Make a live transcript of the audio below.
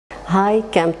Hi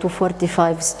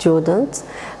CHEM245 students,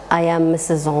 I am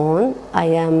Mrs. On. I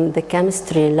am the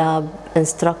chemistry lab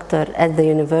instructor at the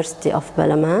University of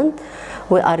Balamand.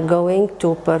 We are going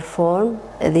to perform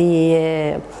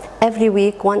every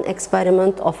week one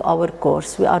experiment of our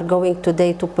course. We are going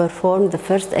today to perform the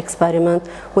first experiment,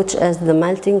 which is the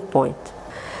melting point.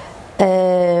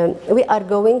 We are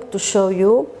going to show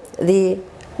you the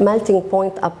melting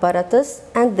point apparatus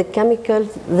and the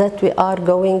chemicals that we are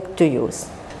going to use.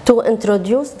 To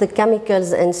introduce the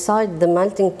chemicals inside the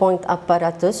melting point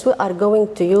apparatus, we are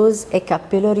going to use a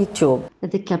capillary tube.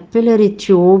 The capillary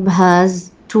tube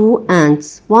has two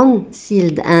ends, one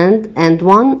sealed end and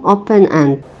one open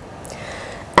end.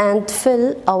 And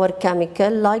fill our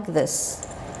chemical like this.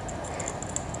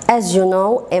 As you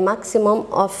know, a maximum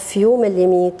of few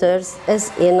millimeters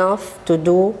is enough to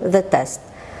do the test.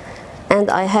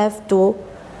 And I have to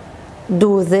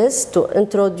do this to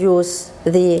introduce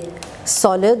the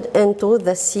solid into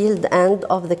the sealed end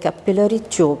of the capillary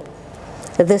tube.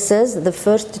 This is the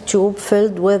first tube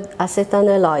filled with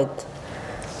acetanilide.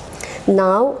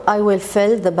 Now I will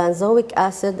fill the benzoic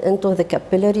acid into the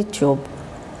capillary tube.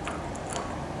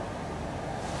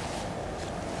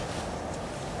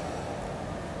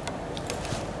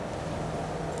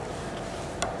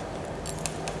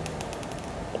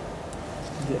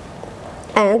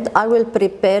 And I will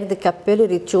prepare the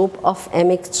capillary tube of a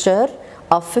mixture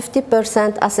of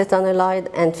 50% acetanilide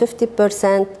and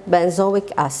 50%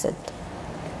 benzoic acid.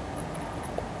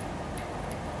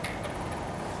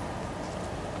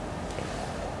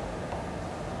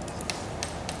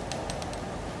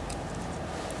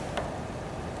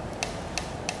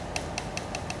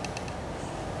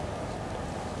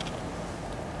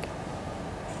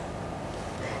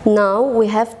 Now we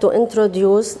have to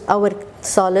introduce our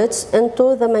solids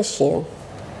into the machine.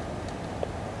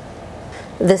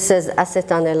 This is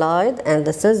acetanilide and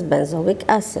this is benzoic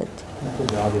acid.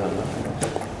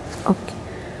 Okay.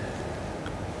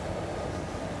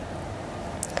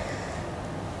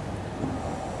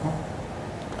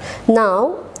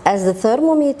 Now, as the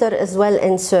thermometer is well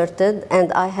inserted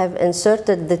and I have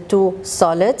inserted the two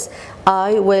solids,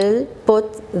 I will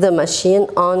put the machine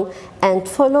on and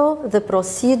follow the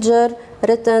procedure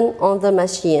written on the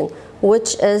machine,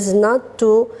 which is not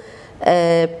to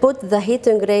put the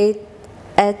heating rate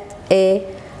at a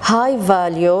high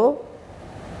value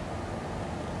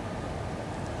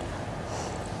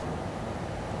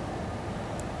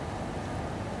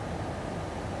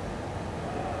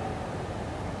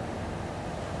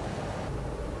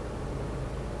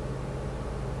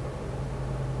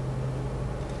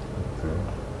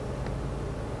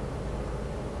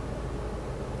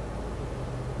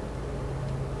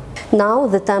Now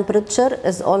the temperature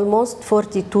is almost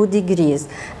 42 degrees,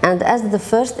 and as the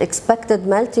first expected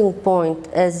melting point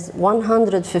is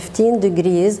 115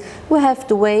 degrees, we have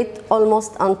to wait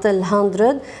almost until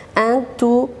 100 and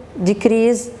to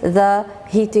decrease the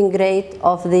heating rate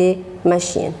of the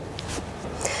machine.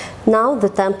 Now the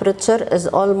temperature is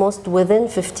almost within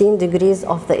 15 degrees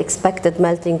of the expected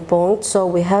melting point, so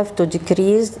we have to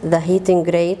decrease the heating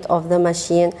rate of the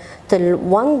machine till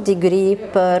 1 degree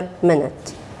per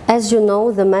minute. As you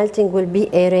know, the melting will be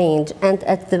a range, and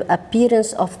at the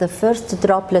appearance of the first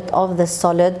droplet of the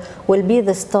solid will be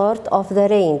the start of the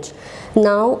range.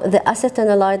 Now the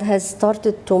acetanilide has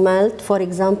started to melt, for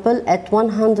example, at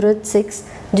 106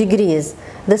 degrees.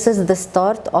 This is the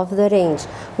start of the range.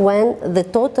 When the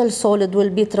total solid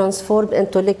will be transformed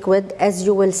into liquid, as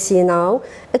you will see now,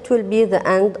 it will be the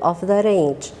end of the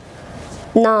range.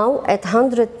 Now at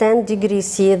 110 degrees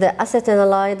C, the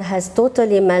acetanilide has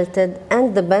totally melted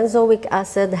and the benzoic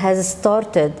acid has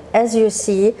started. As you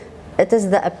see, it is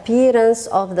the appearance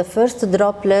of the first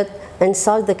droplet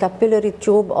inside the capillary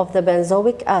tube of the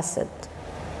benzoic acid.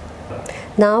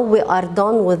 Now we are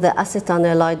done with the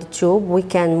acetanilide tube. We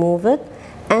can move it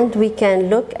and we can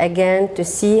look again to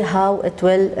see how it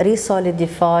will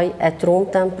resolidify at room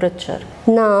temperature.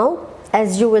 Now,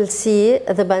 as you will see,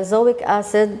 the benzoic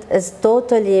acid is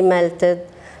totally melted.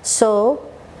 So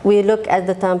we look at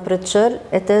the temperature.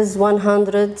 It is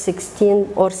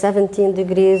 116 or 17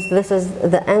 degrees. This is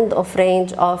the end of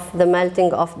range of the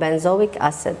melting of benzoic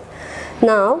acid.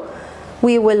 Now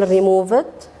we will remove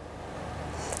it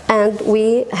and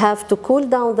we have to cool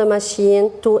down the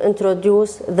machine to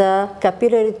introduce the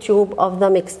capillary tube of the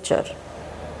mixture.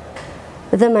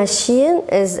 The machine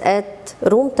is at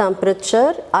room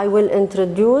temperature. I will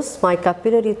introduce my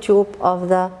capillary tube of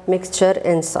the mixture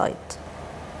inside.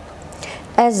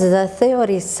 As the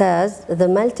theory says, the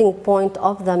melting point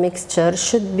of the mixture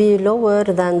should be lower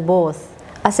than both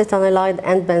acetanilide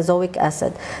and benzoic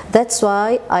acid. That's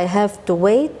why I have to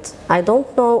wait. I don't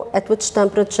know at which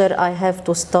temperature I have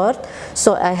to start,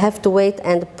 so I have to wait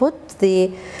and put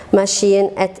the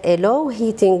machine at a low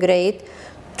heating rate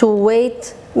to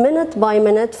wait minute by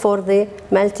minute for the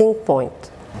melting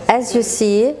point. As you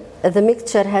see, the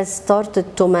mixture has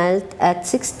started to melt at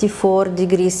 64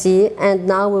 degrees C, and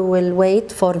now we will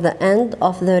wait for the end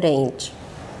of the range.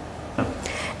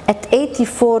 At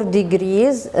 84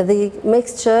 degrees, the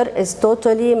mixture is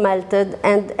totally melted,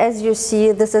 and as you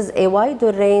see, this is a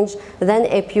wider range than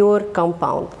a pure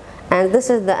compound. And this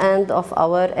is the end of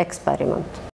our experiment.